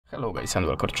Hello guys and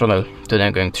welcome to the channel. Today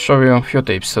I'm going to show you a few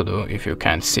tips to do if you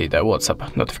can't see the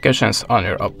WhatsApp notifications on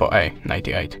your OPPO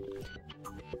A98.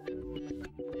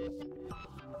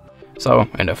 So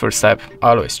in the first step,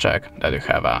 always check that you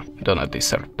have a Do Not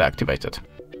Disturb deactivated.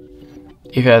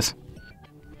 If yes,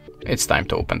 it's time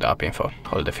to open the app info.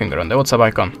 Hold the finger on the WhatsApp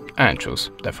icon and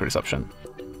choose the first option.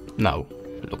 Now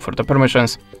look for the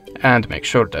permissions and make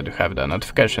sure that you have the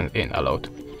notification in allowed.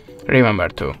 Remember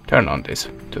to turn on these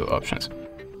two options.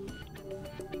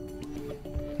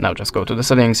 Now just go to the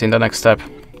settings in the next step,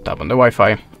 tap on the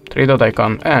Wi-Fi, three-dot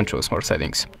icon and choose more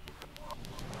settings.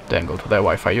 Then go to the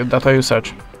Wi-Fi data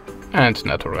usage and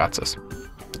network access.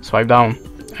 Swipe down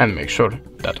and make sure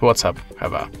that WhatsApp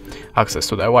have access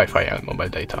to the Wi-Fi and mobile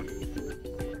data.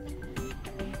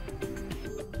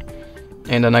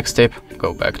 In the next step,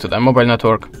 go back to the mobile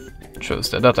network, choose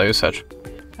the data usage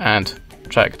and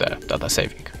check the data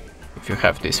saving. If you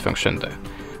have this function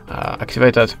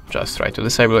activated, just try to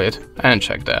disable it and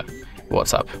check the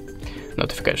WhatsApp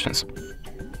notifications.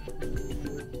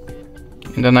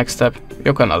 In the next step,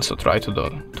 you can also try to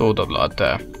download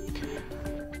the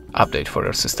update for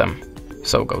your system.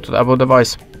 So go to the About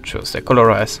device, choose the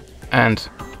ColorOS and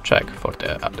check for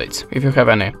the updates. If you have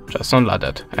any, just download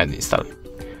it and install.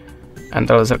 And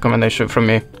there is a recommendation from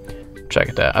me,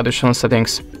 check the additional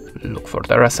settings, look for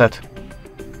the reset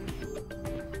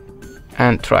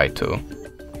and try to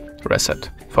reset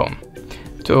phone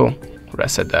to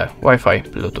reset the Wi-Fi,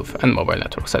 Bluetooth and mobile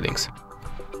network settings.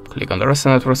 Click on the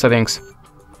reset network settings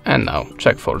and now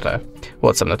check for the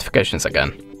WhatsApp notifications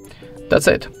again. That's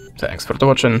it. Thanks for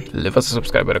watching, leave us a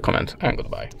subscribe or a comment and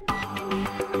goodbye.